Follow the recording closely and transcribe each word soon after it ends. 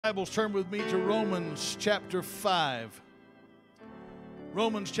Bibles, turn with me to Romans chapter 5.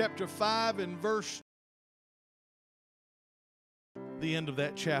 Romans chapter 5 and verse, the end of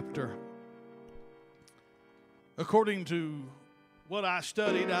that chapter. According to what I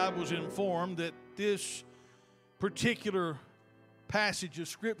studied, I was informed that this particular passage of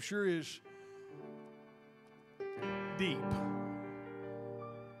Scripture is deep.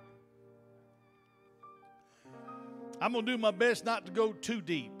 I'm going to do my best not to go too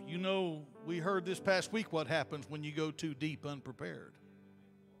deep. You know, we heard this past week what happens when you go too deep unprepared.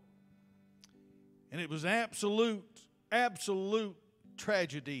 And it was absolute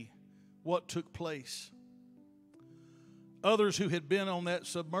tragedy what took place. Others who had been on that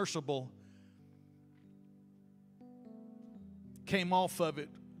submersible came off of it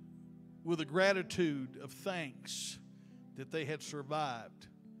with a gratitude of thanks that they had survived,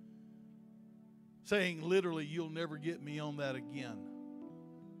 saying literally, "You'll never get me on that again."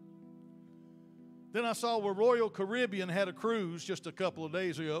 Then I saw where Royal Caribbean had a cruise just a couple of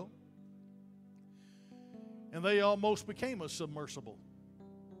days ago, and they almost became a submersible.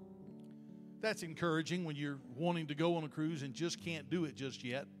 That's encouraging when you're wanting to go on a cruise and just can't do it just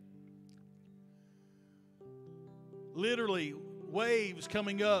yet. Literally, waves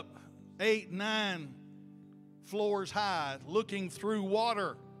coming up 8, 9 floors high, looking through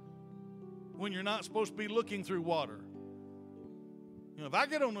water when you're not supposed to be looking through water. You know, if I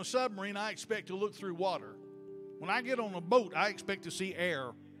get on a submarine, I expect to look through water. When I get on a boat, I expect to see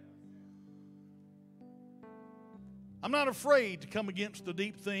air. I'm not afraid to come against the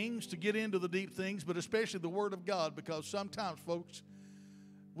deep things, to get into the deep things, but especially the Word of God, because sometimes, folks,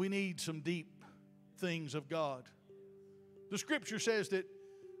 we need some deep things of God. The Scripture says that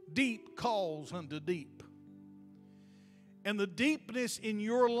deep calls unto deep. And the deepness in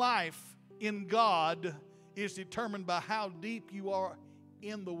your life in God is determined by how deep you are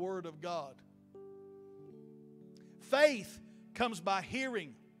in the Word of God. Faith comes by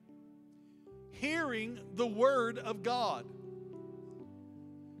hearing the Word of God.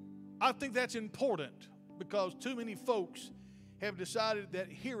 I think that's important because too many folks have decided that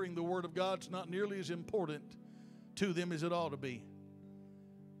hearing the Word of God is not nearly as important to them as it ought to be.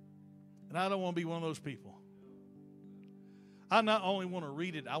 And I don't want to be one of those people. I not only want to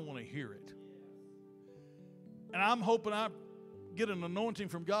read it, I want to hear it. And I'm hoping I get an anointing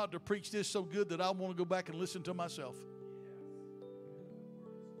from God to preach this so good that I want to go back and listen to myself.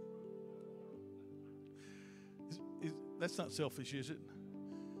 That's not selfish, is it?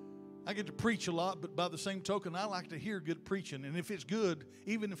 I get to preach a lot, but by the same token, I like to hear good preaching. And if it's good,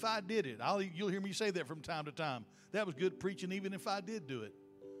 even if I did it, you'll hear me say that from time to time. That was good preaching, even if I did do it.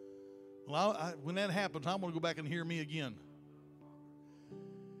 Well, when that happens, I'm going to go back and hear me again.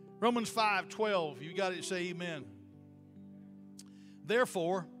 Romans 5:12, you got it, say amen.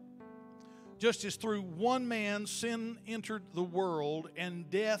 Therefore, just as through one man sin entered the world, and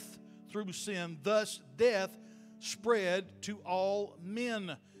death through sin, thus death spread to all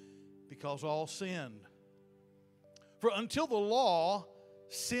men, because all sinned. For until the law,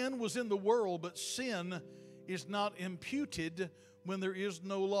 sin was in the world, but sin is not imputed when there is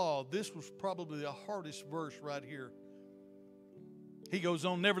no law. This was probably the hardest verse right here. He goes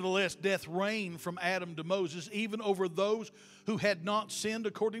on, nevertheless, death reigned from Adam to Moses, even over those who had not sinned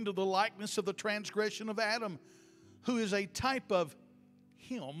according to the likeness of the transgression of Adam, who is a type of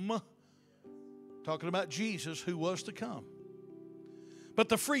him, talking about Jesus who was to come. But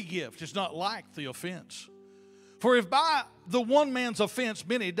the free gift is not like the offense. For if by the one man's offense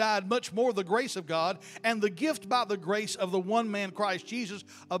many died, much more the grace of God and the gift by the grace of the one man Christ Jesus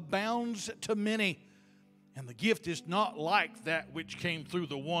abounds to many. And the gift is not like that which came through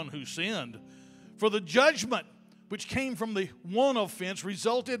the one who sinned. For the judgment which came from the one offense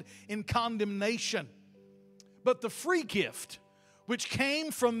resulted in condemnation. But the free gift which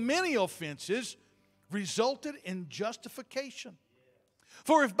came from many offenses resulted in justification.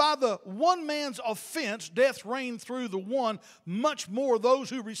 For if by the one man's offense death reigned through the one, much more those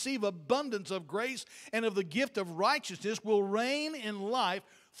who receive abundance of grace and of the gift of righteousness will reign in life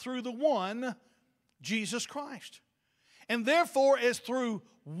through the one, Jesus Christ. And therefore, as through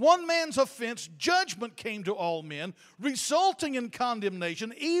one man's offense judgment came to all men, resulting in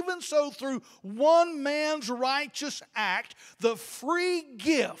condemnation, even so through one man's righteous act, the free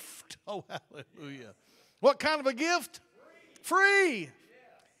gift. Oh, hallelujah. What kind of a gift? Free.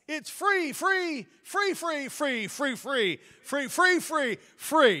 It's free.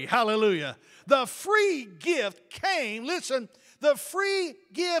 Hallelujah. The free gift came, listen, the free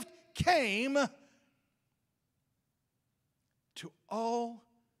gift came to all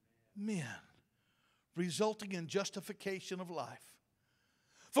men, resulting in justification of life.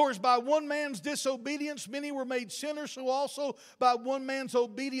 For as by one man's disobedience many were made sinners, so also by one man's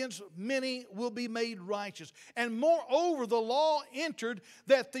obedience many will be made righteous. And moreover, the law entered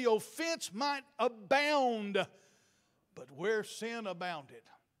that the offense might abound. But where sin abounded.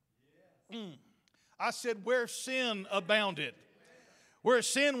 I said where sin abounded. Where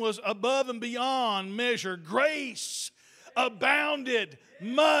sin was above and beyond measure, grace abounded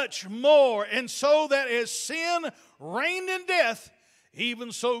much more. And so that as sin reigned in death,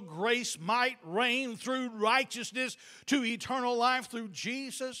 even so grace might reign through righteousness to eternal life through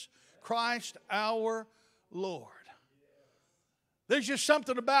Jesus Christ our Lord. There's just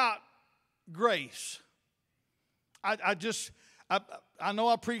something about grace. I know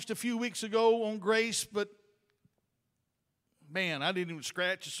I preached a few weeks ago on grace, but man, I didn't even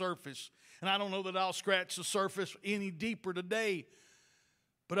scratch the surface. And I don't know that I'll scratch the surface any deeper today.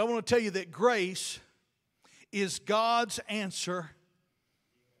 But I want to tell you that grace is God's answer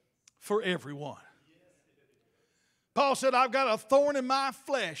for everyone. Paul said, I've got a thorn in my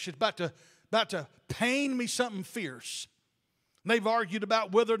flesh. It's about to pain me something fierce. And they've argued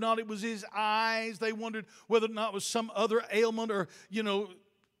about whether or not it was his eyes. They wondered whether or not it was some other ailment or,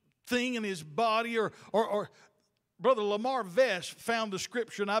 thing in his body. Or Brother Lamar Vest found the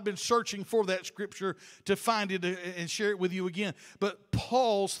scripture, and I've been searching for that scripture to find it and share it with you again. But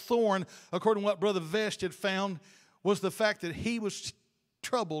Paul's thorn, according to what Brother Vest had found, was the fact that he was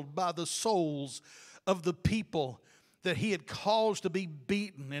troubled by the souls of the people that he had caused to be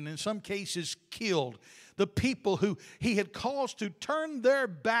beaten and in some cases killed. The people who he had caused to turn their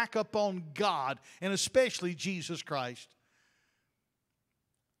back upon God and especially Jesus Christ.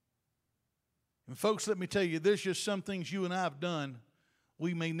 And folks, let me tell you, there's just some things you and I have done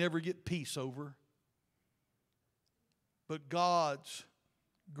we may never get peace over. But God's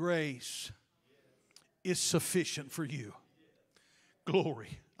grace is sufficient for you. Glory.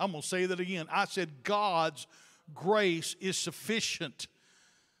 I'm going to say that again. I said God's grace is sufficient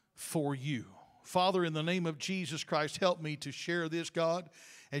for you. Father, in the name of Jesus Christ, help me to share this, God,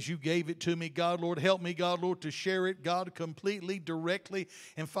 as you gave it to me. God, Lord, help me, God, Lord, to share it, God, completely, directly,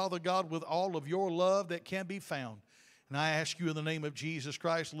 and Father God, with all of your love that can be found. And I ask you in the name of Jesus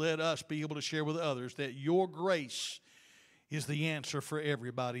Christ, let us be able to share with others that your grace is the answer for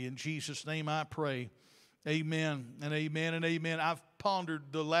everybody. In Jesus' name I pray. Amen and amen and amen. I've pondered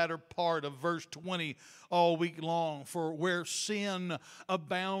the latter part of verse 20 all week long. For where sin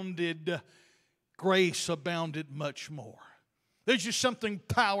abounded, grace abounded much more. There's just something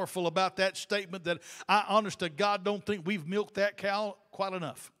powerful about that statement that I, honest to God, don't think we've milked that cow quite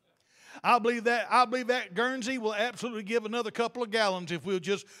enough. I believe that Guernsey will absolutely give another couple of gallons if we'll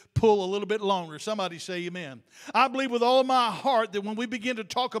just pull a little bit longer. Somebody say amen. I believe with all my heart that when we begin to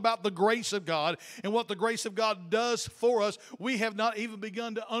talk about the grace of God and what the grace of God does for us, we have not even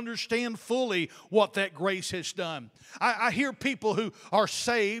begun to understand fully what that grace has done. I hear people who are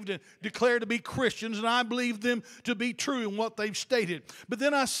saved and declare to be Christians, and I believe them to be true in what they've stated. But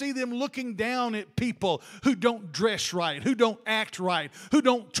then I see them looking down at people who don't dress right, who don't act right, who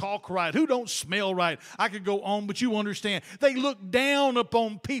don't talk right, who don't smell right. I could go on, but you understand. They look down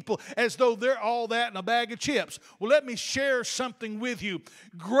upon people as though they're all that in a bag of chips. Well, let me share something with you.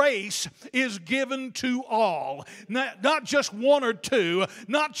 Grace is given to all, not just one or two,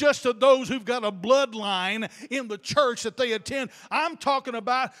 not just to those who've got a bloodline in the church that they attend. I'm talking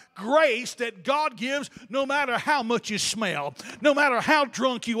about grace that God gives no matter how much you smell, no matter how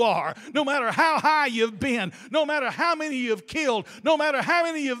drunk you are, no matter how high you've been, no matter how many you've killed, no matter how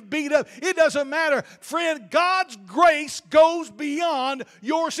many you've beat up. It doesn't matter. Friend, God's grace goes beyond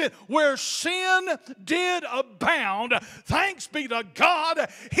your sin. Where sin did abound, thanks be to God,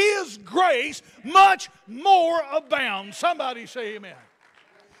 His grace much more abounds. Somebody say amen.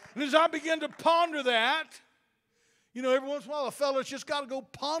 And as I begin to ponder that, every once in a while a fellow's just got to go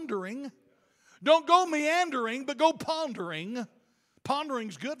pondering. Don't go meandering, but go pondering.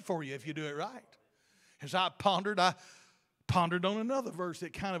 Pondering's good for you if you do it right. As I pondered on another verse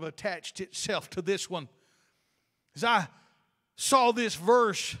that kind of attached itself to this one. As I saw this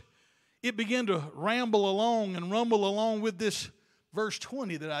verse, it began to ramble along and rumble along with this verse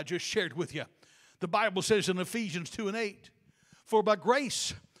 20 that I just shared with you. The Bible says in Ephesians 2:8, for by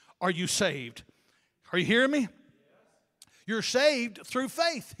grace are you saved. Are you hearing me? You're saved through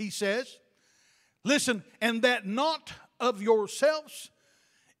faith, he says. Listen, and that not of yourselves,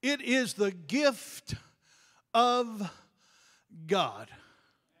 it is the gift of God.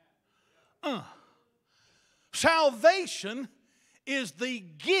 Salvation is the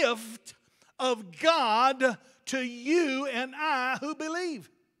gift of God to you and I who believe.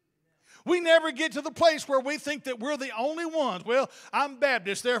 We never get to the place where we think that we're the only ones. Well, I'm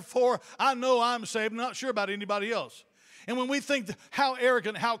Baptist, therefore I know I'm saved. I'm not sure about anybody else. And when we think how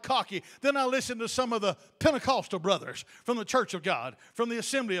arrogant, how cocky, then I listen to some of the Pentecostal brothers from the Church of God, from the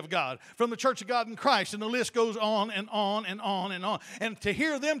Assembly of God, from the Church of God in Christ, and the list goes on and on and on and on. And to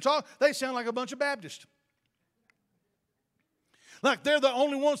hear them talk, they sound like a bunch of Baptists. Like they're the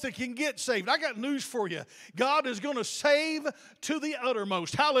only ones that can get saved. I got news for you. God is going to save to the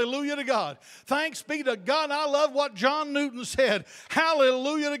uttermost. Hallelujah to God. Thanks be to God. And I love what John Newton said.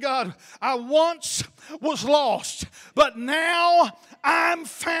 Hallelujah to God. I once was lost, but now I'm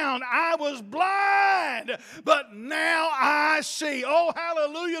found. I was blind, but now I see. Oh,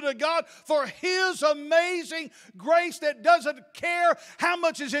 hallelujah to God for His amazing grace that doesn't care how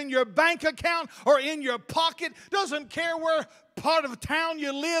much is in your bank account or in your pocket, doesn't care where part of town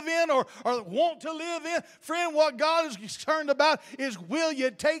you live in or want to live in. Friend, what God is concerned about is, will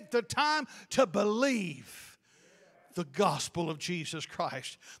you take the time to believe the gospel of Jesus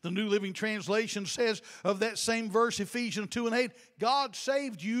Christ? The New Living Translation says of that same verse, Ephesians 2:8, God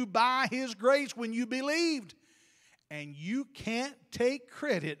saved you by His grace when you believed. And you can't take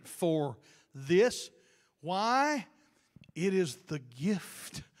credit for this. Why? It is the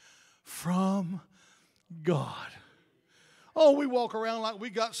gift from God. Oh, we walk around like we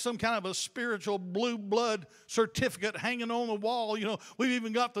got some kind of a spiritual blue blood certificate hanging on the wall. You know, we've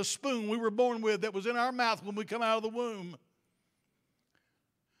even got the spoon we were born with that was in our mouth when we come out of the womb.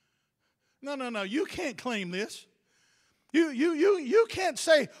 No. You can't claim this. You can't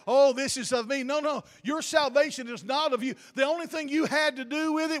say, oh, this is of me. No. Your salvation is not of you. The only thing you had to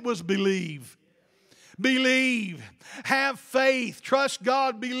do with it was believe. Believe. Have faith. Trust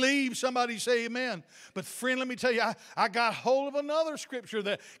God. Believe. Somebody say amen. But friend, let me tell you, I got hold of another scripture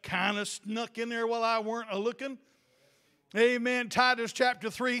that kind of snuck in there while I weren't a-looking. Amen. Titus chapter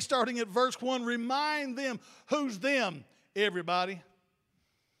 3, starting at verse 1. Remind them. Who's them? Everybody.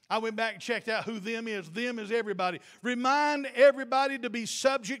 I went back and checked out who them is. Them is everybody. Remind everybody to be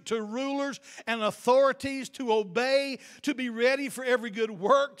subject to rulers and authorities, to obey, to be ready for every good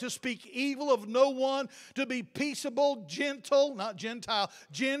work, to speak evil of no one, to be peaceable, gentle, not Gentile,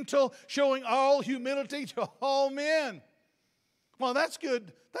 gentle, showing all humility to all men. Well, that's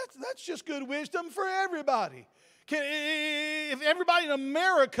good. That's just good wisdom for everybody. If everybody in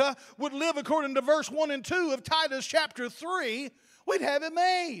America would live according to verse 1 and 2 of Titus chapter 3, we'd have it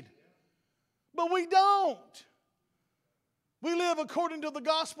made. But we don't. We live according to the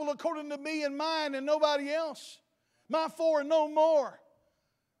gospel, according to me and mine and nobody else. My four and no more.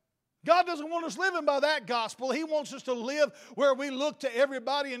 God doesn't want us living by that gospel. He wants us to live where we look to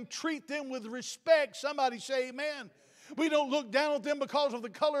everybody and treat them with respect. Somebody say amen. We don't look down at them because of the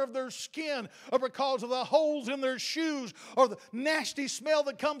color of their skin or because of the holes in their shoes or the nasty smell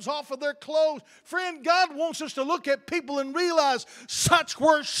that comes off of their clothes. Friend, God wants us to look at people and realize such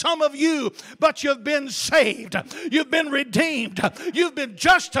were some of you, but you've been saved. You've been redeemed. You've been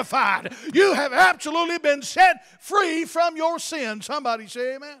justified. You have absolutely been set free from your sin. Somebody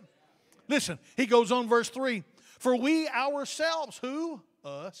say amen. Listen, he goes on verse 3. For we ourselves, who?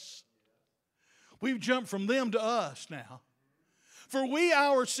 Us. We've jumped from them to us now. For we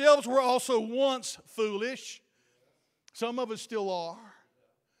ourselves were also once foolish. Some of us still are.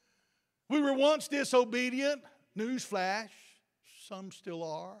 We were once disobedient. Newsflash. Some still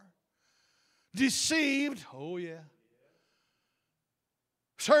are. Deceived. Oh yeah.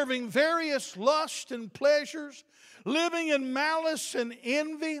 Serving various lusts and pleasures. Living in malice and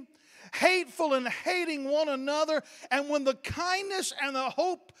envy. Hateful and hating one another. And when the kindness and the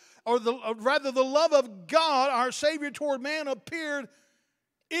hope, or rather the love of God, our Savior toward man appeared,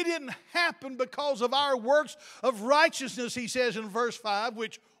 it didn't happen because of our works of righteousness, he says in verse 5,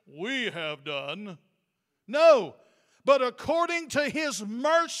 which we have done. No, but according to His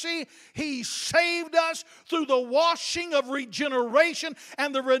mercy, He saved us through the washing of regeneration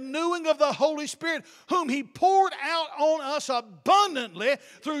and the renewing of the Holy Spirit, whom He poured out on us abundantly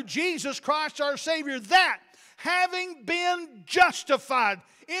through Jesus Christ our Savior, that having been justified.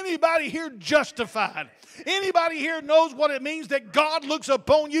 Anybody here justified? Anybody here knows what it means that God looks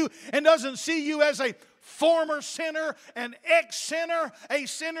upon you and doesn't see you as a former sinner, an ex-sinner, a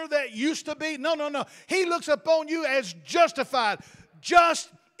sinner that used to be? No. He looks upon you as justified.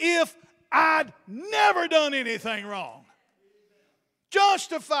 Just if I'd never done anything wrong.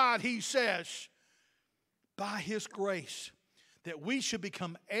 Justified, he says, by His grace, that we should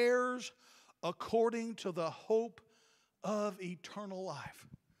become heirs according to the hope of eternal life.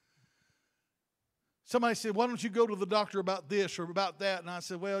 Somebody said, why don't you go to the doctor about this or about that? And I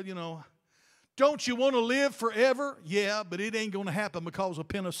said, well, don't you want to live forever? Yeah, but it ain't going to happen because of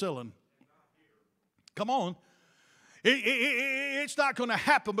penicillin. Come on. It's not going to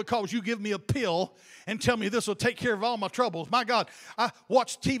happen because you give me a pill and tell me this will take care of all my troubles. My God, I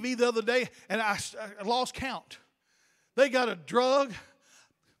watched TV the other day and I lost count. They got a drug.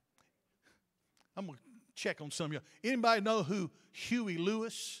 I'm going to check on some of you. Anybody know who Huey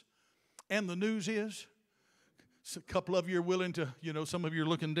Lewis and the News is? A couple of you are willing to, some of you are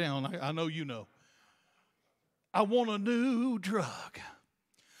looking down. I know you know. I want a new drug.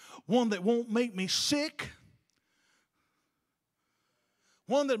 One that won't make me sick.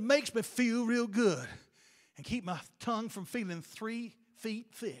 One that makes me feel real good and keep my tongue from feeling 3 feet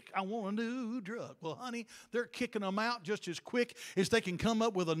thick. I want a new drug. Well, honey, they're kicking them out just as quick as they can come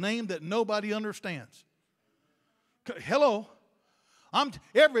up with a name that nobody understands. Hello.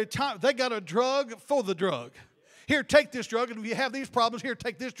 Every time they got a drug for the drug. Here, take this drug, and if you have these problems, here,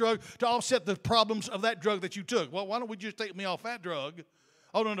 take this drug to offset the problems of that drug that you took. Well, why don't we just take me off that drug?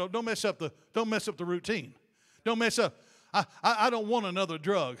 Oh, no, don't mess up the routine. Don't mess up. I don't want another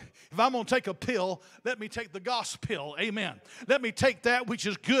drug. If I'm going to take a pill, let me take the gospel. Amen. Let me take that which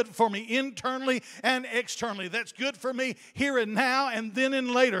is good for me internally and externally. That's good for me here and now and then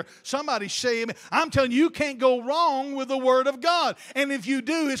and later. Somebody say amen. I'm telling you, you can't go wrong with the Word of God. And if you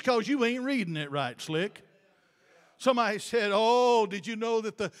do, it's because you ain't reading it right, slick. Somebody said, oh, did you know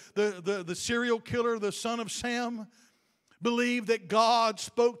that the serial killer, the son of Sam, believed that God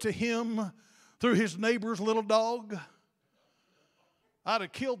spoke to him through his neighbor's little dog? I'd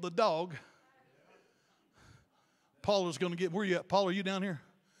have killed the dog. Paula's going to get, where you at? Paula, are you down here?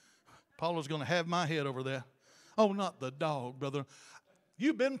 Paula's going to have my head over there. Oh, not the dog, brother.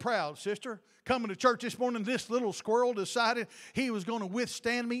 You've been proud, sister. Coming to church this morning, this little squirrel decided he was going to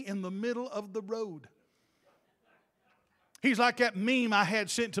withstand me in the middle of the road. He's like that meme I had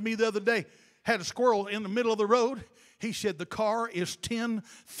sent to me the other day. Had a squirrel in the middle of the road. He said, the car is 10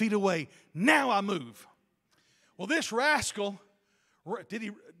 feet away. Now I move. Well, this rascal,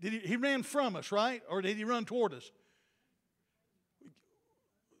 he ran from us, right? Or did he run toward us?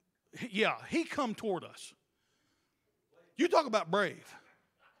 Yeah, he come toward us. You talk about brave.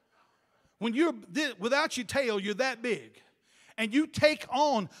 When you're, without your tail, you're that big. And you take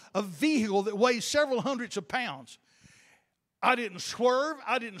on a vehicle that weighs several hundreds of pounds. I didn't swerve.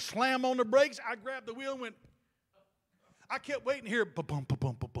 I didn't slam on the brakes. I grabbed the wheel and went. I kept waiting here. Ba-bum,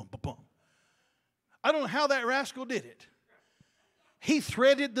 ba-bum, ba-bum, ba-bum. I don't know how that rascal did it. He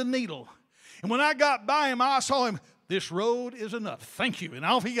threaded the needle. And when I got by him, I saw him. This road is enough. Thank you. And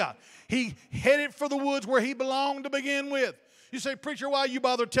off he got. He headed for the woods where he belonged to begin with. You say, preacher, why you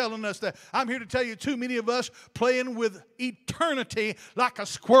bother telling us that? I'm here to tell you, too many of us playing with eternity like a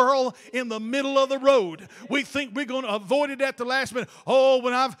squirrel in the middle of the road. We think we're going to avoid it at the last minute. Oh,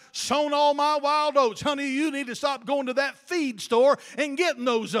 when I've sown all my wild oats, honey, you need to stop going to that feed store and getting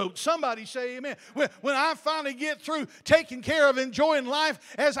those oats. Somebody say amen. When I finally get through taking care of enjoying life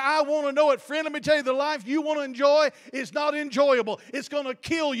as I want to know it, friend, let me tell you, the life you want to enjoy is not enjoyable. It's going to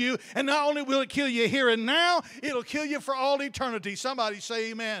kill you, and not only will it kill you here and now, it'll kill you for all eternity. Somebody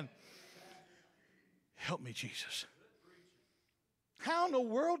say amen. Help me, Jesus. How in the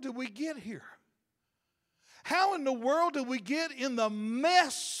world did we get here? How in the world did we get in the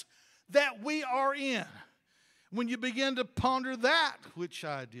mess that we are in? When you begin to ponder that, which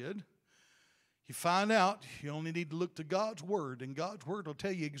I did, you find out you only need to look to God's Word, and God's Word will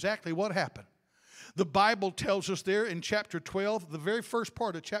tell you exactly what happened. The Bible tells us there in chapter 12, the very first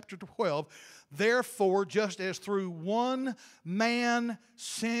part of chapter 12, therefore, just as through one man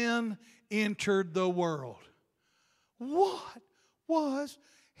sin entered the world. What was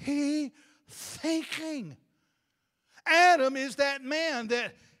he thinking? Adam is that man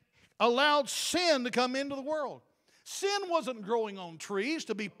that allowed sin to come into the world. Sin wasn't growing on trees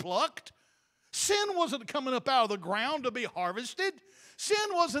to be plucked. Sin wasn't coming up out of the ground to be harvested. Sin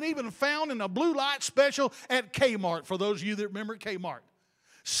wasn't even found in a blue light special at Kmart, for those of you that remember Kmart.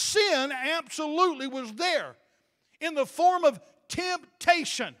 Sin absolutely was there in the form of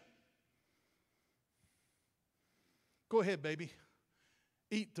temptation. Go ahead, baby.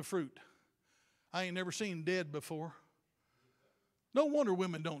 Eat the fruit. I ain't never seen dead before. No wonder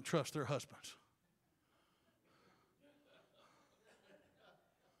women don't trust their husbands.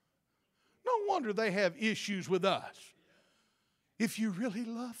 No wonder they have issues with us. If you really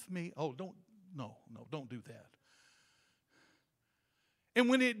love me, oh, don't do that. And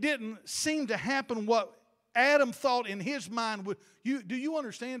when it didn't seem to happen what Adam thought in his mind would, do you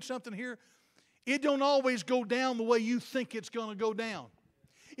understand something here? It don't always go down the way you think it's going to go down.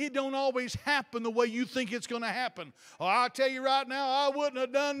 It don't always happen the way you think it's going to happen. Oh, I'll tell you right now, I wouldn't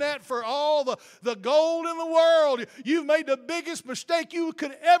have done that for all the gold in the world. You've made the biggest mistake you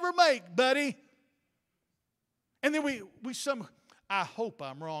could ever make, buddy. And then I hope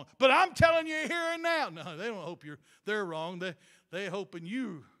I'm wrong. But I'm telling you here and now. No, they don't hope they're wrong. They're hoping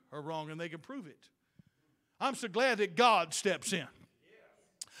you are wrong and they can prove it. I'm so glad that God steps in.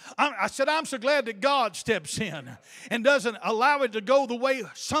 I said, I'm so glad that God steps in and doesn't allow it to go the way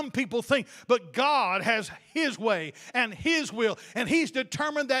some people think. But God has His way and His will. And He's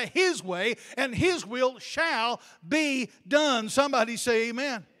determined that His way and His will shall be done. Somebody say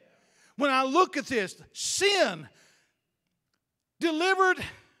amen. When I look at this, sin delivered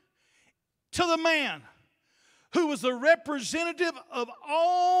to the man who was the representative of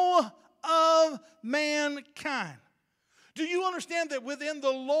all of mankind. Do you understand that within the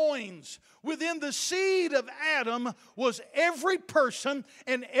loins, within the seed of Adam, was every person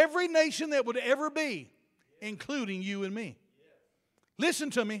and every nation that would ever be, including you and me? Listen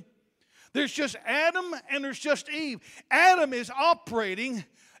to me. There's just Adam and there's just Eve. Adam is operating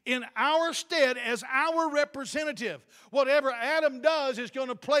in our stead as our representative. Whatever Adam does is going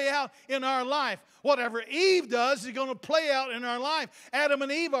to play out in our life. Whatever Eve does is going to play out in our life. Adam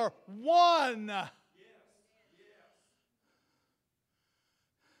and Eve are one.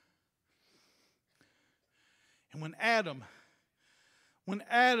 And when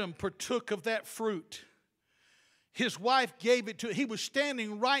Adam partook of that fruit, his wife gave it to him. He was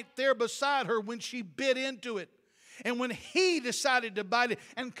standing right there beside her when she bit into it. And when he decided to bite it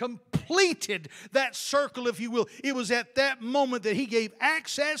and completed that circle, if you will, it was at that moment that he gave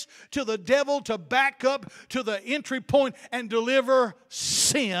access to the devil to back up to the entry point and deliver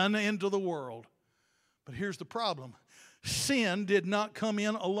sin into the world. But here's the problem. Sin did not come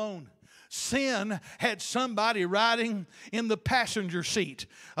in alone. Sin had somebody riding in the passenger seat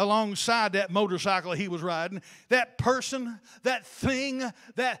alongside that motorcycle he was riding. That person, that thing,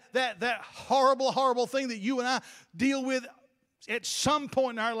 that horrible, horrible thing that you and I deal with at some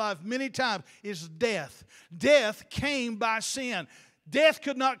point in our life many times is death. Death came by sin. Death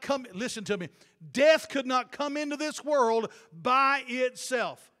could not come, listen to me, death could not come into this world by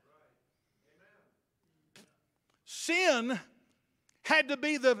itself. Sin had to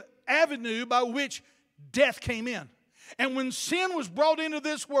be the avenue by which death came in. And when sin was brought into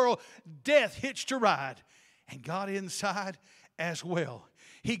this world, death hitched a ride and got inside as well.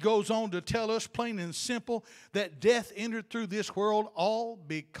 He goes on to tell us plain and simple that death entered through this world all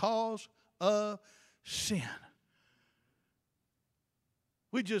because of sin.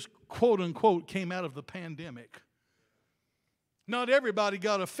 We just quote unquote came out of the pandemic. Not everybody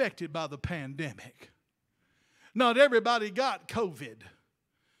got affected by the pandemic. Not everybody got COVID.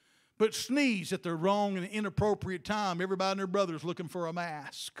 But sneeze at the wrong and inappropriate time. Everybody and their brother's looking for a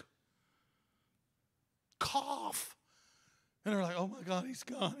mask. Cough. And they're like, oh my God, he's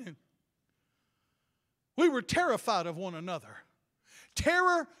gone. We were terrified of one another.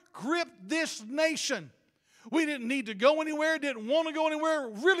 Terror gripped this nation. We didn't need to go anywhere, didn't want to go anywhere,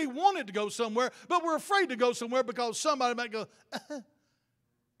 really wanted to go somewhere, but we're afraid to go somewhere because somebody might go,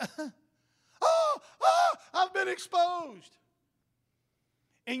 I've been exposed.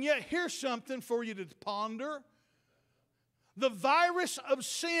 And yet, here's something for you to ponder. The virus of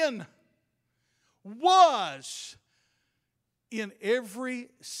sin was in every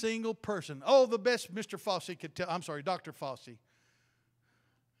single person. Oh, the best Mr. Fossey could tell. I'm sorry, Dr. Fossey.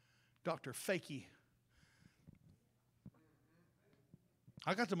 Dr. Fakey.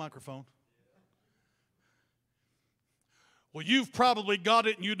 I got the microphone. Well, you've probably got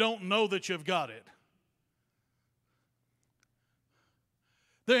it and you don't know that you've got it.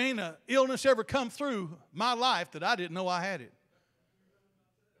 There ain't an illness ever come through my life that I didn't know I had it.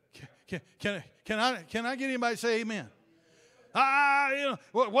 Can I get anybody to say amen?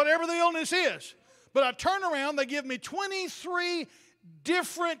 Whatever the illness is. But I turn around, they give me 23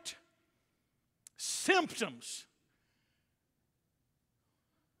 different symptoms.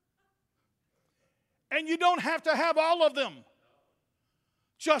 And you don't have to have all of them.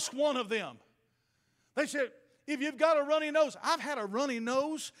 Just one of them. They said, if you've got a runny nose, I've had a runny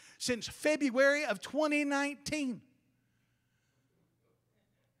nose since February of 2019.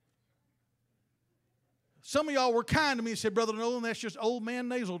 Some of y'all were kind to me and said, Brother Nolan, that's just old man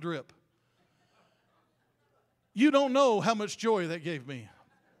nasal drip. You don't know how much joy that gave me.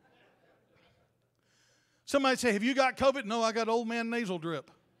 Somebody say, have you got COVID? No, I got old man nasal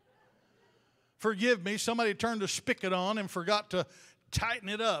drip. Forgive me, somebody turned a spigot on and forgot to tighten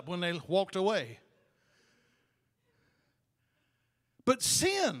it up when they walked away. But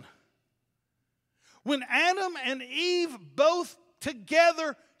sin, when Adam and Eve both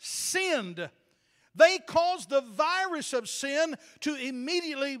together sinned, They caused the virus of sin to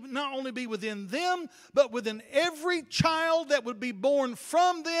immediately not only be within them, but within every child that would be born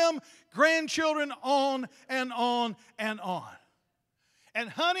from them, grandchildren, on and on and on. And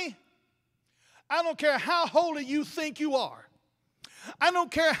honey, I don't care how holy you think you are. I don't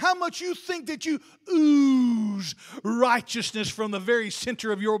care how much you think that you ooze righteousness from the very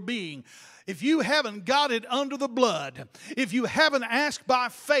center of your being. If you haven't got it under the blood, if you haven't asked by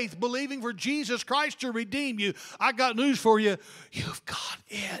faith, believing for Jesus Christ to redeem you, I got news for you. You've got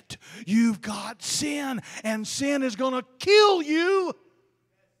it. You've got sin, and sin is going to kill you.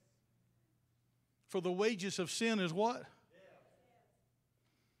 For the wages of sin is what? In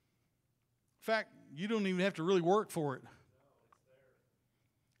fact, you don't even have to really work for it.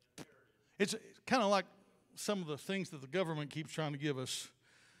 It's kind of like some of the things that the government keeps trying to give us.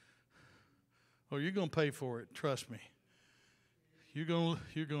 Oh, you're going to pay for it. Trust me. You're going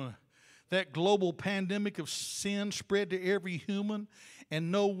to. That global pandemic of sin spread to every human,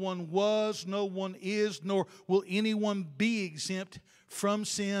 and no one was, no one is, nor will anyone be exempt from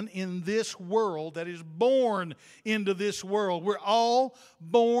sin in this world that is born into this world. We're all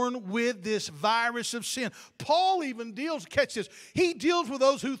born with this virus of sin. Paul even deals, catch this, he deals with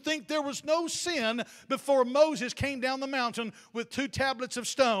those who think there was no sin before Moses came down the mountain with 2 tablets of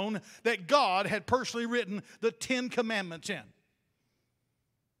stone that God had personally written the 10 Commandments in.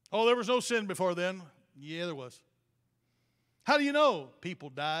 Oh, there was no sin before then. Yeah, there was. How do you know? People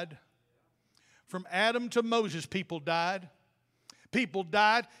died. From Adam to Moses, people died. People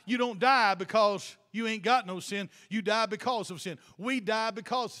died. You don't die because you ain't got no sin. You die because of sin. We die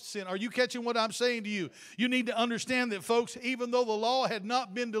because of sin. Are you catching what I'm saying to you? You need to understand that, folks, even though the law had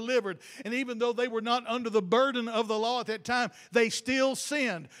not been delivered, and even though they were not under the burden of the law at that time, they still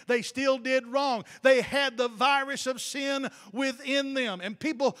sinned. They still did wrong. They had the virus of sin within them. And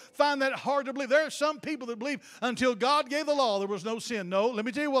people find that hard to believe. There are some people that believe until God gave the law, there was no sin. No, let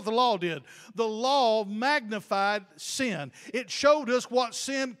me tell you what the law did. The law magnified sin. It showed us what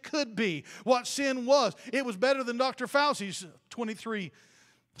sin could be, what sin was. It was better than Dr. Fauci's 23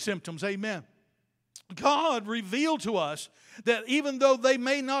 symptoms. Amen. God revealed to us that even though they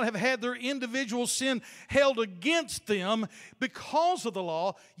may not have had their individual sin held against them because of the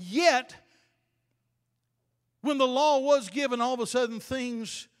law, yet when the law was given, all of a sudden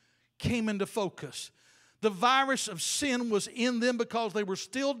things came into focus. The virus of sin was in them because they were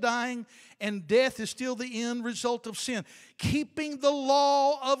still dying, and death is still the end result of sin. Keeping the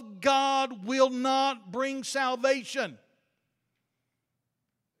law of God will not bring salvation.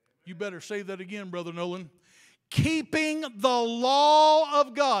 You better say that again, Brother Nolan. Keeping the law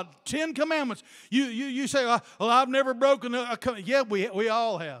of God, 10 Commandments. You say, well, I've never broken a commandment. Yeah, we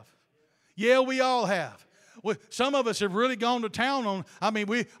all have. Yeah, we all have. Some of us have really gone to town on,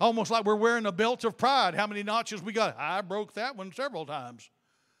 we almost like we're wearing a belt of pride. How many notches we got? I broke that one several times.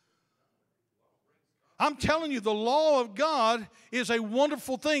 I'm telling you, the law of God is a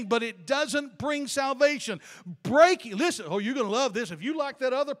wonderful thing, but it doesn't bring salvation. Listen, you're going to love this. If you like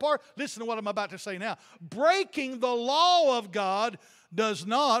that other part, listen to what I'm about to say now. Breaking the law of God does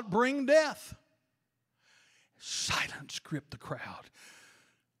not bring death. Silence gripped the crowd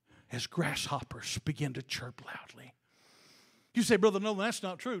as grasshoppers begin to chirp loudly. You say, Brother Nolan, that's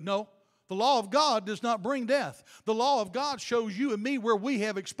not true. No, the law of God does not bring death. The law of God shows you and me where we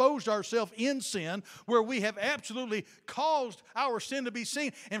have exposed ourselves in sin, where we have absolutely caused our sin to be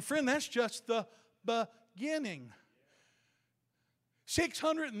seen. And friend, that's just the beginning.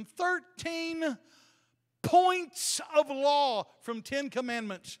 613 points of law from 10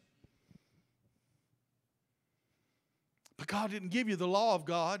 commandments. But God didn't give you the law of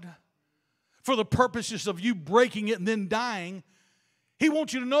God for the purposes of you breaking it and then dying. He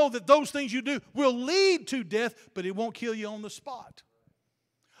wants you to know that those things you do will lead to death, but it won't kill you on the spot.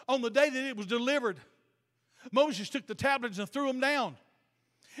 On the day that it was delivered, Moses took the tablets and threw them down.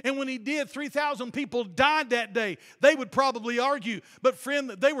 And when he did, 3,000 people died that day. They would probably argue, but friend,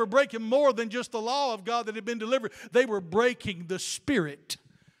 they were breaking more than just the law of God that had been delivered. They were breaking the spirit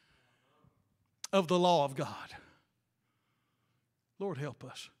of the law of God. Lord, help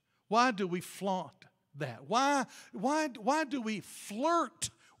us. Why do we flaunt that? Why do we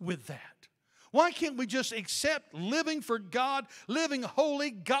flirt with that? Why can't we just accept living for God, living holy,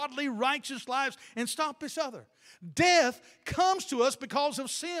 godly, righteous lives, and stop this other? Death comes to us because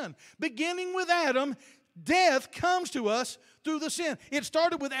of sin. Beginning with Adam, death comes to us through the sin. It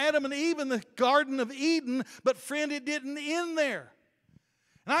started with Adam and Eve in the Garden of Eden, but friend, it didn't end there.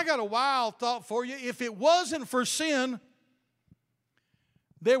 And I got a wild thought for you. If it wasn't for sin,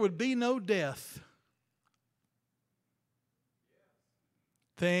 there would be no death.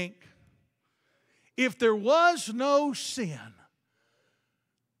 Think. if there was no sin,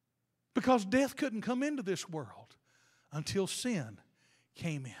 because death couldn't come into this world until sin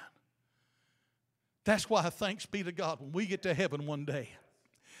came in. That's why, thanks be to God, when we get to heaven one day,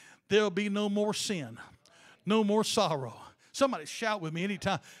 there'll be no more sin, no more sorrow. Somebody shout with me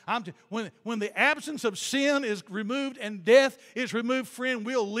anytime. When the absence of sin is removed and death is removed, friend,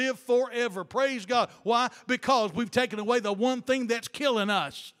 we'll live forever. Praise God. Why? Because we've taken away the one thing that's killing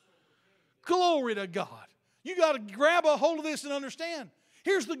us. Glory to God. You got to grab a hold of this and understand.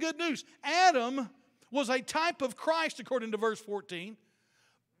 Here's the good news. Adam was a type of Christ, according to verse 14,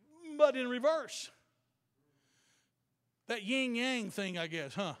 but in reverse. That yin-yang thing, I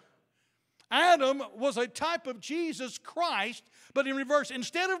guess, huh? Adam was a type of Jesus Christ, but in reverse.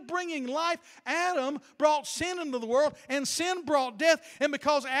 Instead of bringing life, Adam brought sin into the world, and sin brought death. And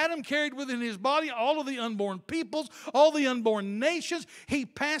because Adam carried within his body all of the unborn peoples, all the unborn nations, he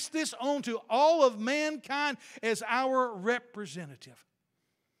passed this on to all of mankind as our representative.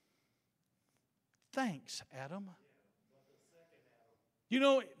 Thanks, Adam. You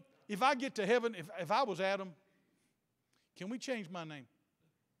know, if I get to heaven, if I was Adam, can we change my name?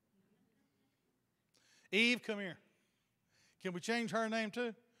 Eve, come here. Can we change her name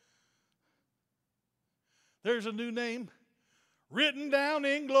too? There's a new name written down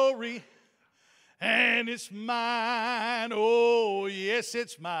in glory, and it's mine. Oh, yes,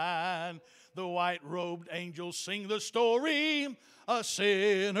 it's mine. The white-robed angels sing the story. A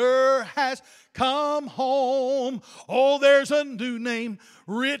sinner has come home. Oh, there's a new name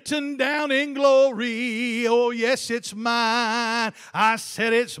written down in glory. Oh, yes, it's mine. I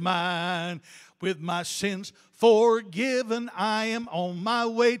said it's mine. With my sins forgiven, I am on my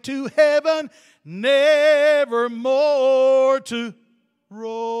way to heaven, never more to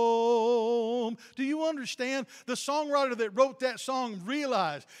roam. Do you understand? The songwriter that wrote that song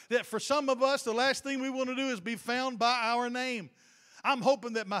realized that for some of us, the last thing we want to do is be found by our name. I'm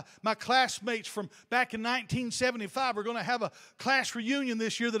hoping that my classmates from back in 1975 are going to have a class reunion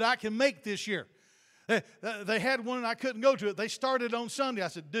this year that I can make this year. They had one and I couldn't go to it. They started on Sunday. I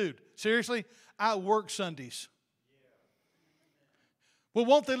said, dude, seriously? I work Sundays. Well,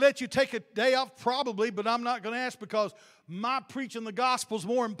 won't they let you take a day off? Probably, but I'm not going to ask because my preaching the gospel is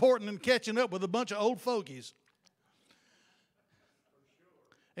more important than catching up with a bunch of old fogies.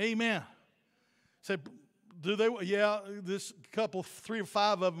 Amen. Said, do they? Yeah, this couple, 3 or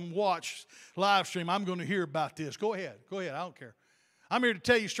 5 of them watch live stream. I'm going to hear about this. Go ahead. Go ahead. I don't care. I'm here to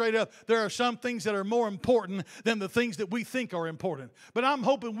tell you straight up, there are some things that are more important than the things that we think are important. But I'm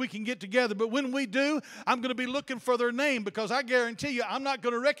hoping we can get together. But when we do, I'm going to be looking for their name because I guarantee you I'm not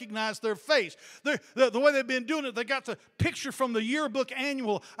going to recognize their face. The way they've been doing it, they got the picture from the yearbook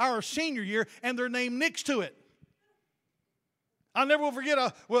annual, our senior year, and their name next to it. I'll never will forget,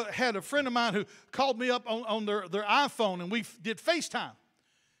 I had a friend of mine who called me up on their iPhone, and we did FaceTime.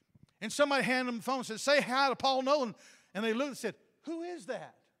 And somebody handed them the phone and said, say hi to Paul Nolan. And they looked and said, who is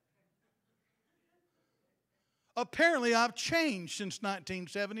that? Apparently, I've changed since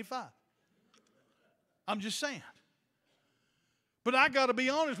 1975. I'm just saying. But I got to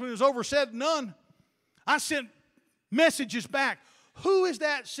be honest, when it was over said and done, I sent messages back. Who is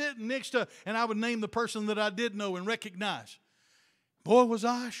that sitting next to? And I would name the person that I did know and recognize. Boy, was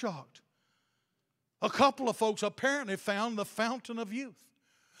I shocked. A couple of folks apparently found the fountain of youth.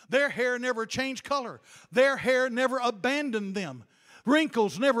 Their hair never changed color. Their hair never abandoned them.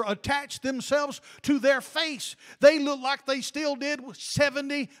 Wrinkles never attached themselves to their face. They look like they still did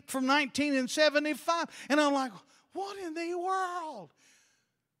from 1975. And I'm like, what in the world?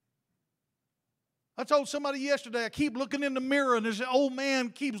 I told somebody yesterday, I keep looking in the mirror and this old man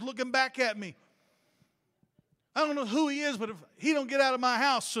keeps looking back at me. I don't know who he is, but if he don't get out of my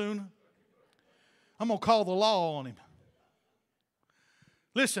house soon, I'm going to call the law on him.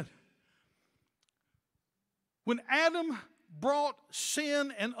 Listen, when Adam brought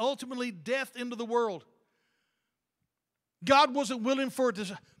sin and ultimately death into the world, God wasn't willing for it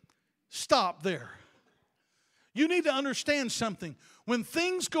to stop there. You need to understand something. When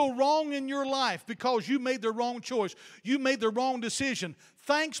things go wrong in your life because you made the wrong choice, you made the wrong decision,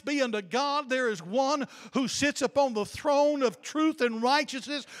 thanks be unto God, there is one who sits upon the throne of truth and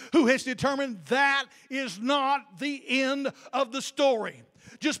righteousness who has determined that is not the end of the story.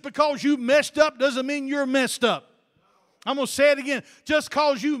 Just because you messed up doesn't mean you're messed up. I'm going to say it again. Just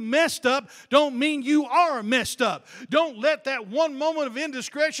because you messed up don't mean you are messed up. Don't let that one moment of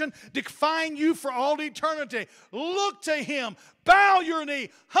indiscretion define you for all eternity. Look to Him. Bow your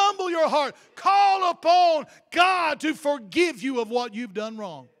knee. Humble your heart. Call upon God to forgive you of what you've done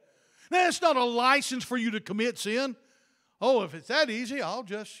wrong. Now, it's not a license for you to commit sin. Oh, if it's that easy, I'll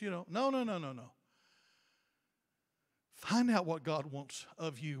just, no. Find out what God wants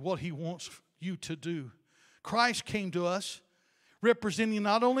of you, what He wants you to do. Christ came to us representing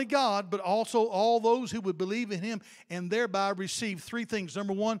not only God, but also all those who would believe in Him and thereby receive three things.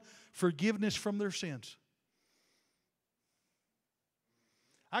 Number one, forgiveness from their sins.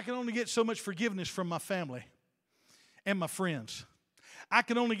 I can only get so much forgiveness from my family and my friends. I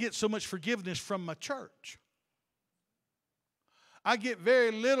can only get so much forgiveness from my church. I get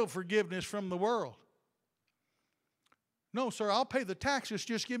very little forgiveness from the world. No, sir, I'll pay the taxes.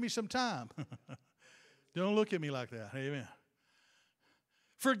 Just give me some time. Don't look at me like that. Amen.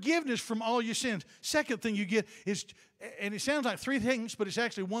 Forgiveness from all your sins. Second thing you get is, and it sounds like three things, but it's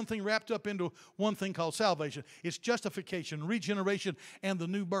actually one thing wrapped up into one thing called salvation. It's justification, regeneration, and the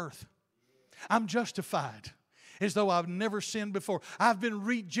new birth. I'm justified as though I've never sinned before. I've been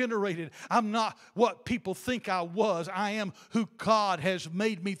regenerated. I'm not what people think I was. I am who God has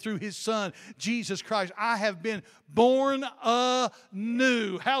made me through His Son, Jesus Christ. I have been born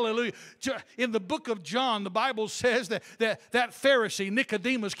anew. Hallelujah. In the book of John, the Bible says that Pharisee,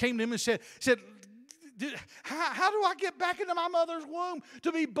 Nicodemus, came to him and said, how do I get back into my mother's womb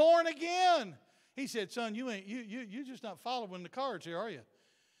to be born again? He said, son, you're just not following the cards here, are you?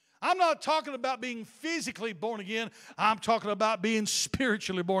 I'm not talking about being physically born again. I'm talking about being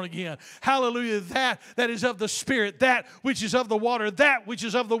spiritually born again. Hallelujah. That is of the Spirit, that which is of the water, that which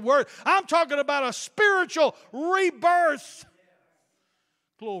is of the Word. I'm talking about a spiritual rebirth.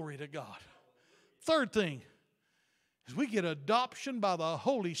 Glory to God. Third thing is we get adoption by the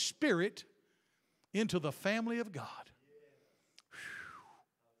Holy Spirit into the family of God. Whew.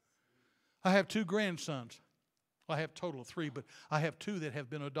 I have 2 grandsons. I have a total of 3, but I have 2 that have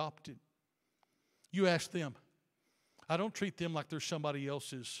been adopted. You ask them. I don't treat them like they're somebody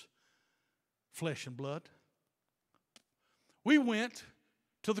else's flesh and blood. We went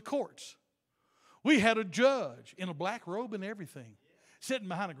to the courts. We had a judge in a black robe and everything, sitting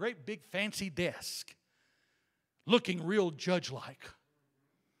behind a great big fancy desk, looking real judge-like.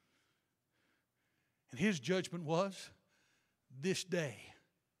 And his judgment was, this day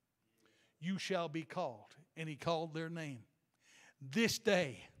you shall be called. And he called their name. This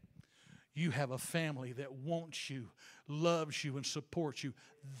day, you have a family that wants you, loves you, and supports you.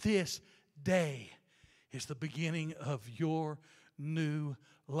 This day is the beginning of your new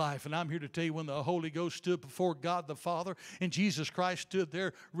life. And I'm here to tell you, when the Holy Ghost stood before God the Father and Jesus Christ stood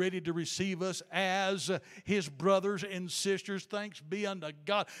there ready to receive us as His brothers and sisters, thanks be unto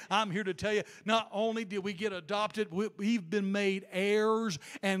God. I'm here to tell you, not only did we get adopted, we've been made heirs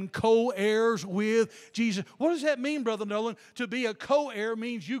and co-heirs with Jesus. What does that mean, Brother Nolan? To be a co-heir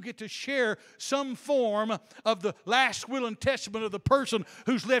means you get to share some form of the last will and testament of the person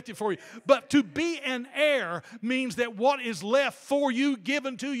who's left it for you. But to be an heir means that what is left for you,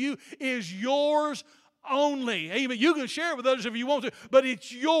 given to you, is yours only. Amen. You can share it with others if you want to, but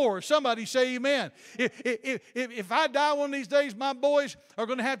it's yours. Somebody say amen. If I die one of these days, my boys are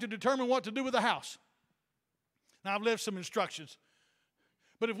going to have to determine what to do with the house. Now, I've left some instructions.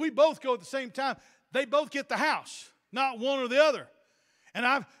 But if we both go at the same time, they both get the house, not one or the other. And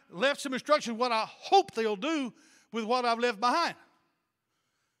I've left some instructions what I hope they'll do with what I've left behind.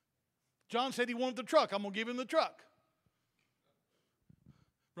 John said he wanted the truck. I'm going to give him the truck.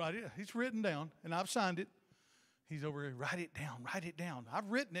 Right, it's written down, and I've signed it. He's over here, write it down, write it down.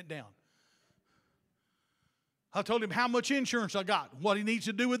 I've written it down. I told him how much insurance I got, what he needs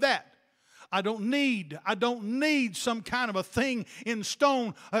to do with that. I don't need some kind of a thing in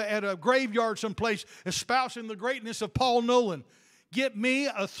stone at a graveyard someplace espousing the greatness of Paul Nolan. Get me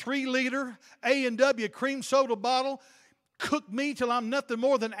a 3-liter A&W cream soda bottle. Cook me till I'm nothing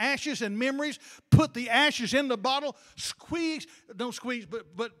more than ashes and memories. Put the ashes in the bottle. Don't squeeze,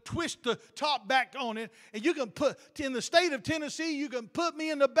 but twist the top back on it. And you can put, in the state of Tennessee, you can put me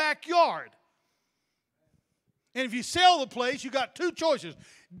in the backyard. And if you sell the place, you got 2 choices.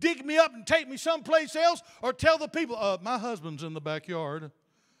 Dig me up and take me someplace else, or tell the people, my husband's in the backyard.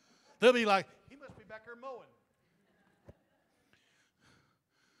 They'll be like, he must be back there mowing.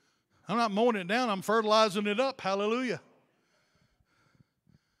 I'm not mowing it down. I'm fertilizing it up. Hallelujah.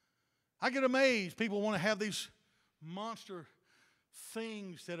 I get amazed. People want to have these monster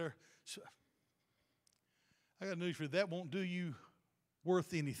things that are... I got news for you. That won't do you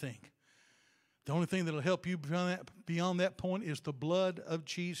worth anything. The only thing that will help you beyond that point is the blood of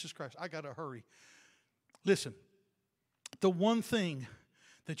Jesus Christ. I got to hurry. Listen, the one thing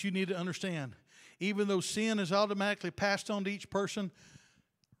that you need to understand, even though sin is automatically passed on to each person,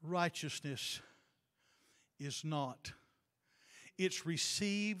 righteousness is not. It's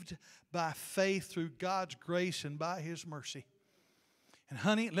received by faith through God's grace and by His mercy. And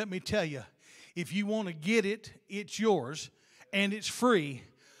honey, let me tell you, If you want to get it, it's yours, and it's free.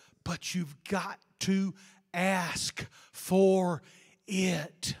 But you've got to ask for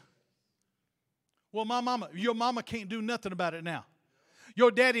it. Well, your mama can't do nothing about it now. Your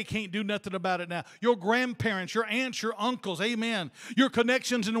daddy can't do nothing about it now. Your grandparents, your aunts, your uncles, amen. Your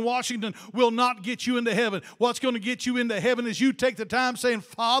connections in Washington will not get you into heaven. What's going to get you into heaven is you take the time saying,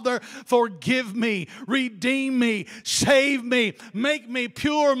 Father, forgive me, redeem me, save me, make me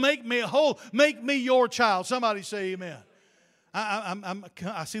pure, make me whole, make me your child. Somebody say amen.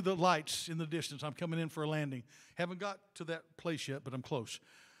 I see the lights in the distance. I'm coming in for a landing. Haven't got to that place yet, but I'm close.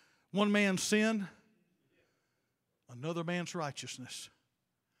 One man's sin, another man's righteousness.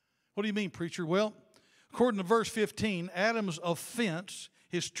 What do you mean, preacher? Well, according to verse 15, Adam's offense,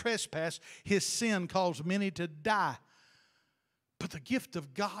 his trespass, his sin caused many to die. But the gift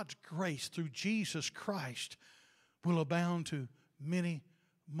of God's grace through Jesus Christ will abound to many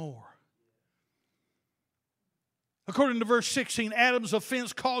more. According to verse 16, Adam's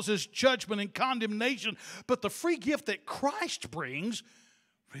offense causes judgment and condemnation, but the free gift that Christ brings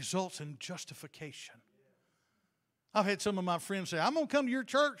results in justification. I've had some of my friends say, I'm going to come to your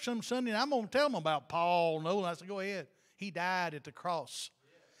church some Sunday and I'm going to tell them about Paul, Nolan. I said, go ahead. He died at the cross.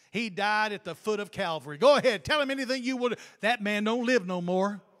 He died at the foot of Calvary. Go ahead. Tell him anything you would. That man don't live no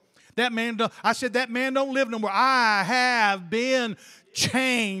more. I said, that man don't live no more. I have been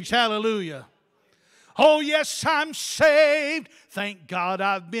changed. Hallelujah. Oh, yes, I'm saved. Thank God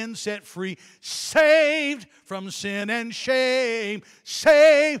I've been set free. Saved from sin and shame.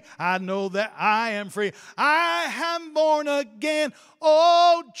 Saved. I know that I am free. I am born again.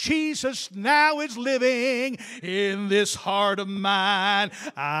 Oh, Jesus now is living in this heart of mine.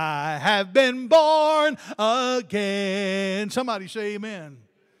 I have been born again. Somebody say amen.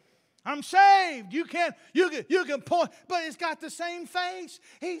 I'm saved. You can point, but it's got the same face.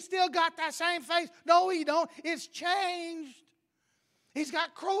 He's still got that same face. No, he don't. It's changed. He's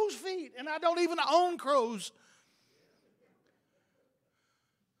got crow's feet, and I don't even own crows.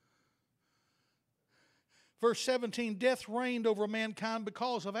 Verse 17, death reigned over mankind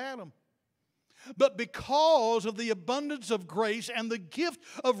because of Adam. But because of the abundance of grace and the gift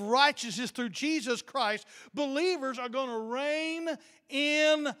of righteousness through Jesus Christ, believers are going to reign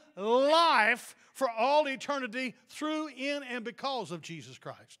in life for all eternity through, in, and because of Jesus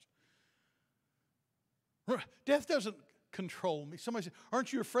Christ. Death doesn't control me. Somebody said,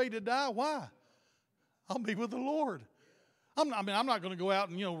 aren't you afraid to die? Why? I'll be with the Lord. I'm not going to go out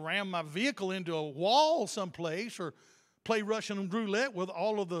and, ram my vehicle into a wall someplace or play Russian roulette with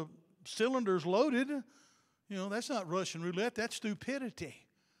all of the cylinders loaded. That's not Russian roulette. That's stupidity.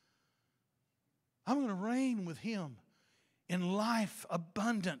 I'm going to reign with him in life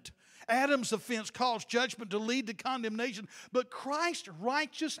abundant. Adam's offense caused judgment to lead to condemnation, but Christ's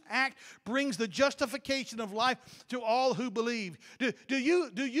righteous act brings the justification of life to all who believe. Do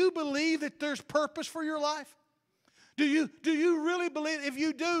you believe that there's purpose for your life? Do you really believe? If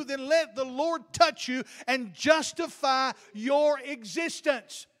you do, then let the Lord touch you and justify your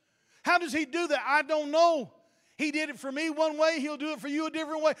existence. How does he do that? I don't know. He did it for me one way. He'll do it for you a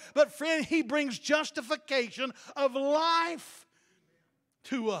different way. But friend, he brings justification of life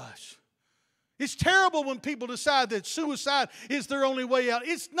to us. It's terrible when people decide that suicide is their only way out.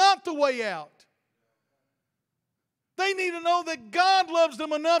 It's not the way out. They need to know that God loves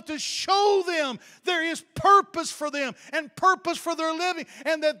them enough to show them there is purpose for them and purpose for their living,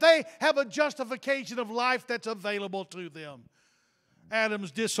 and that they have a justification of life that's available to them.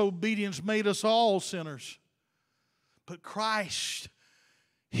 Adam's disobedience made us all sinners. But Christ,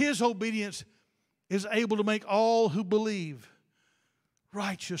 his obedience is able to make all who believe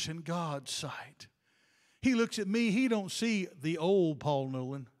righteous in God's sight. He looks at me, he don't see the old Paul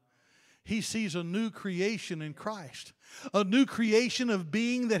Nolan. He sees a new creation in Christ. A new creation of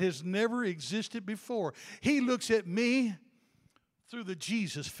being that has never existed before. He looks at me through the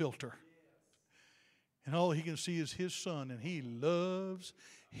Jesus filter. And all he can see is his son, and he loves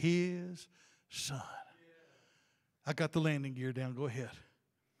his son. I got the landing gear down. Go ahead.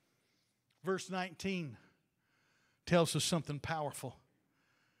 Verse 19 tells us something powerful.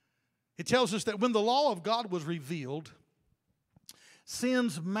 It tells us that when the law of God was revealed,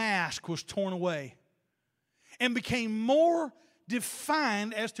 sin's mask was torn away and became more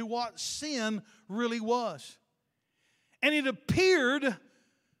defined as to what sin really was. And it appeared,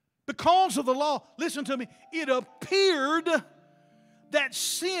 because of the law, listen to me, it appeared that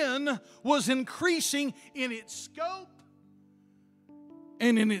sin was increasing in its scope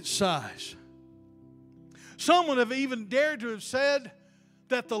and in its size. Some would have even dared to have said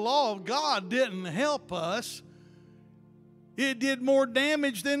that the law of God didn't help us. It did more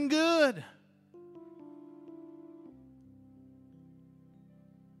damage than good.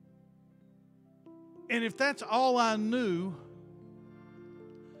 And if that's all I knew,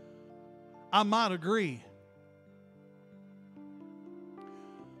 I might agree.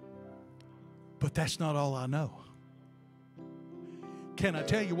 But that's not all I know. Can I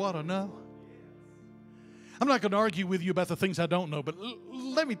tell you what I know? I'm not going to argue with you about the things I don't know, but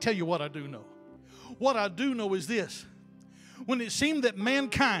let me tell you what I do know. What I do know is this. When it seemed that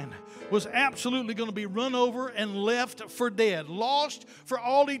mankind was absolutely going to be run over and left for dead, lost for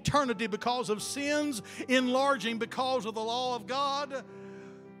all eternity because of sins enlarging because of the law of God,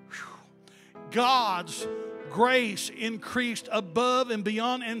 God's grace increased above and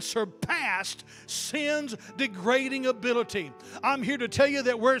beyond and surpassed sin's degrading ability. I'm here to tell you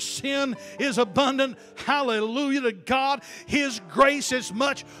that where sin is abundant, hallelujah to God, His grace is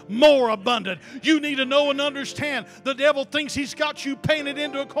much more abundant. You need to know and understand the devil thinks he's got you painted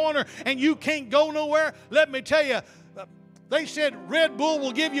into a corner and you can't go nowhere. Let me tell you, they said Red Bull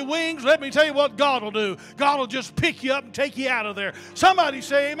will give you wings. Let me tell you what God will do. God will just pick you up and take you out of there. Somebody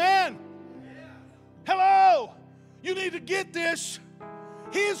say amen. Hello, you need to get this.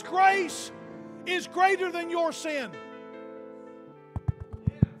 His grace is greater than your sin.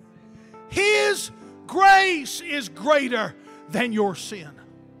 His grace is greater than your sin.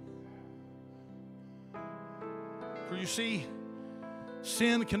 For you see,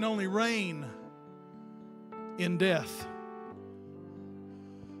 sin can only reign in death.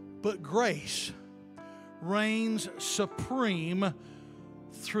 But grace reigns supreme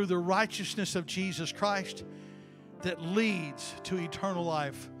through the righteousness of Jesus Christ that leads to eternal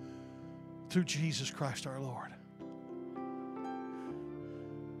life through Jesus Christ our Lord.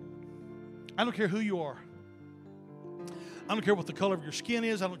 I don't care who you are. I don't care what the color of your skin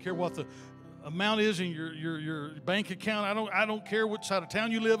is. I don't care what the amount is in your bank account. I don't care what side of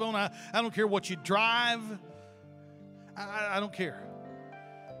town you live on. I don't care what you drive. I don't care.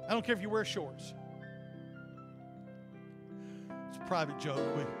 I don't care if you wear shorts. Private joke.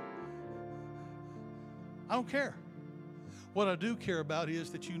 I don't care. What I do care about is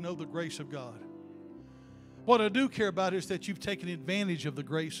that you know the grace of God. What I do care about is that you've taken advantage of the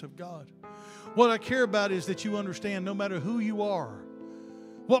grace of God. What I care about is that you understand no matter who you are,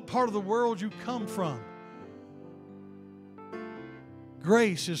 what part of the world you come from,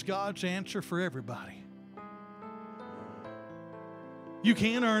 grace is God's answer for everybody. You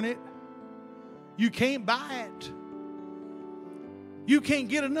can't earn it. You can't buy it. You can't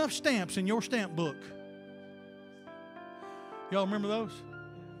get enough stamps in your stamp book. Y'all remember those?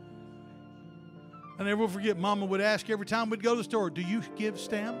 I never will forget, Mama would ask every time we'd go to the store, do you give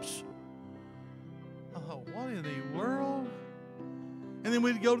stamps? Oh, what in the world? And then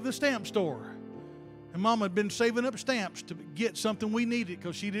we'd go to the stamp store. And Mama had been saving up stamps to get something we needed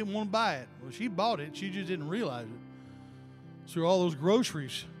because she didn't want to buy it. Well, she bought it. She just didn't realize it. Through all those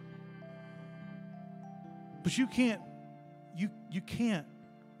groceries. But you can't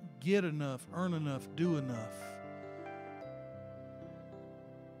get enough, earn enough, do enough.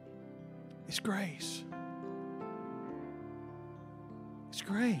 It's grace. It's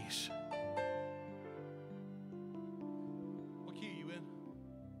grace. What key are you in?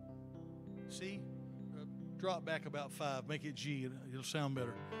 C? Drop back about 5. Make it G. It'll sound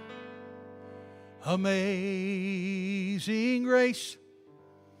better. Amazing grace,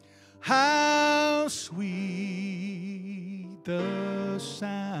 how sweet the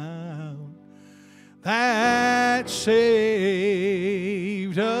sound that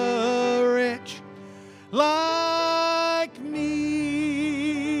saved a wretch like me.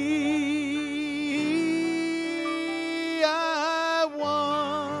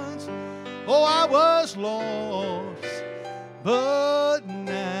 I was lost, but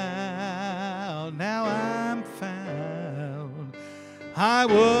now I'm found. I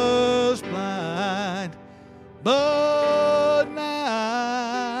was blind, but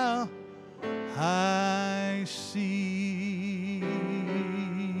now I see.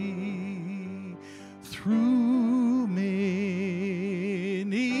 Through many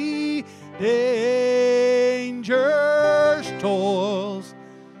dangers, toils,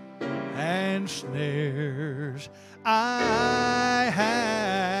 and snares, I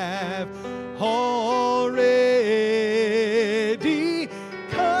have already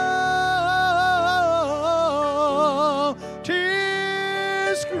come.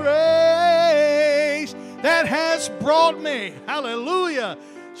 'Tis grace that has brought me, hallelujah,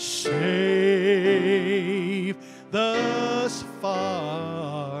 safe thus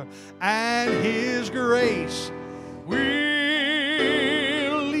far, and His grace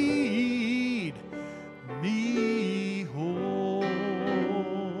will lead me home.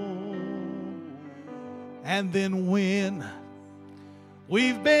 And then when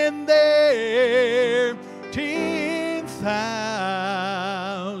We've been there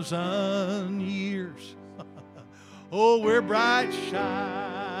 10,000 years. Oh, we're bright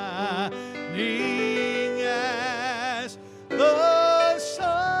shining as the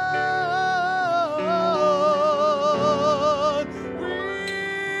sun.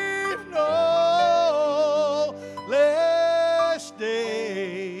 We've no less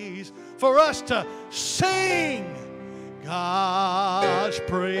days for us to sing God's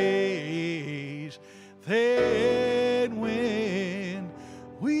praise than when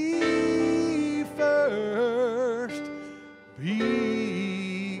we first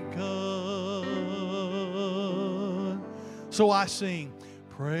begun. So I sing,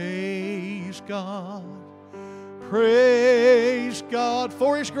 praise God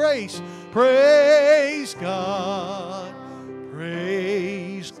for His grace, praise God,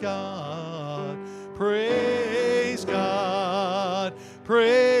 praise God, praise God,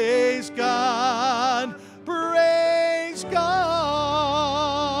 praise God, praise God,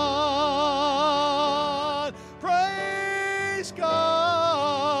 praise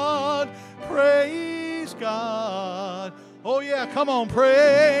God, praise God. Oh yeah, come on,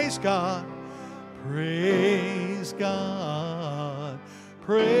 praise God, praise God,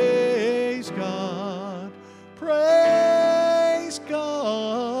 praise God, praise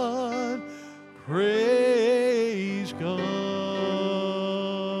God, praise God.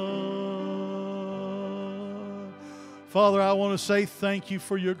 Father, I want to say thank you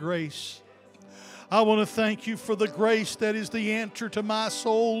for your grace. I want to thank you for the grace that is the answer to my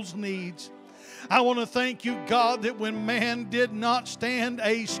soul's needs. I want to thank you, God, that when man did not stand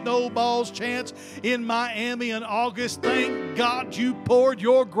a snowball's chance in Miami in August, thank God you poured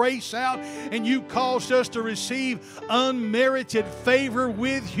your grace out and you caused us to receive unmerited favor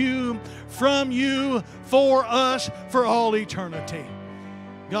with you, from you, for us, for all eternity.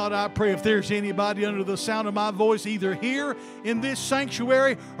 God, I pray if there's anybody under the sound of my voice, either here in this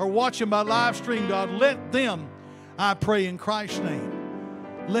sanctuary or watching my live stream, God, let them, I pray in Christ's name,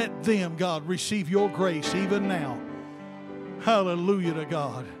 let them, God, receive your grace even now. Hallelujah to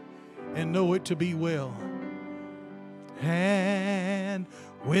God. And know it to be well. And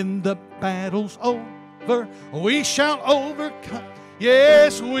when the battle's over, we shall overcome.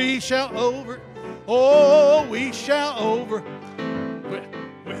 Yes, we shall oh, we shall over.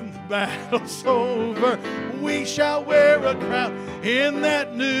 When the battle's over, we shall wear a crown in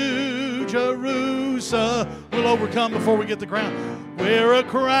that new Jerusalem. We'll overcome before we get the crown. Wear a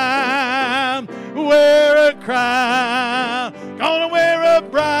crown, wear a crown. Gonna wear a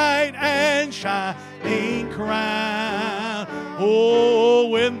bright and shining crown. Oh,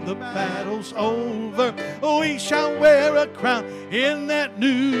 when the battle's over, we shall wear a crown in that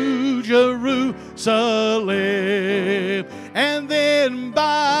new Jerusalem. And then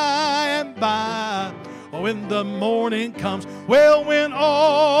by and by, when the morning comes, well, when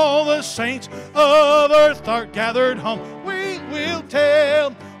all the saints of earth are gathered home, we will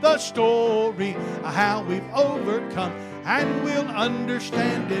tell the story of how we've overcome, and we'll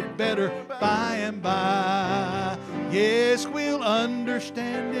understand it better by and by. Yes, we'll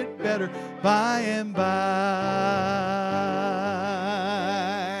understand it better by and by.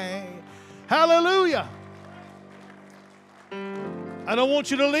 Hallelujah. I don't want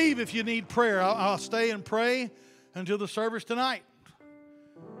you to leave if you need prayer. I'll stay and pray until the service tonight.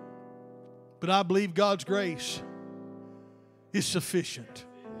 But I believe God's grace is sufficient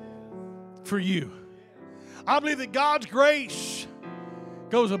for you. I believe that God's grace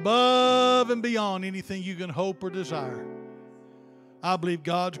goes above and beyond anything you can hope or desire. I believe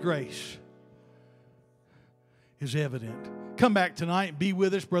God's grace is evident. Come back tonight and be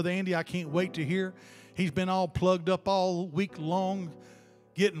with us. Brother Andy, I can't wait to hear. He's been all plugged up all week long,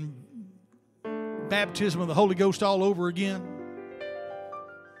 getting baptism of the Holy Ghost all over again.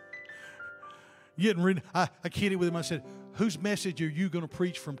 I kidded with him. I said, whose message are you going to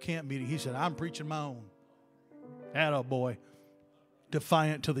preach from camp meeting? He said, I'm preaching my own. Atta boy.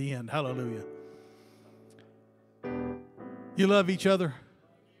 Defiant to the end. Hallelujah. You love each other?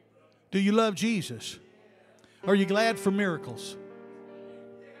 Do you love Jesus? Are you glad for miracles?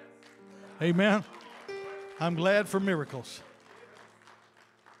 Amen. I'm glad for miracles.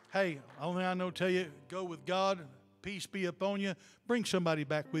 Hey, only I know tell you, go with God. Peace be upon you. Bring somebody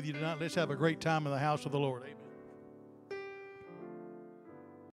back with you tonight. Let's have a great time in the house of the Lord. Amen.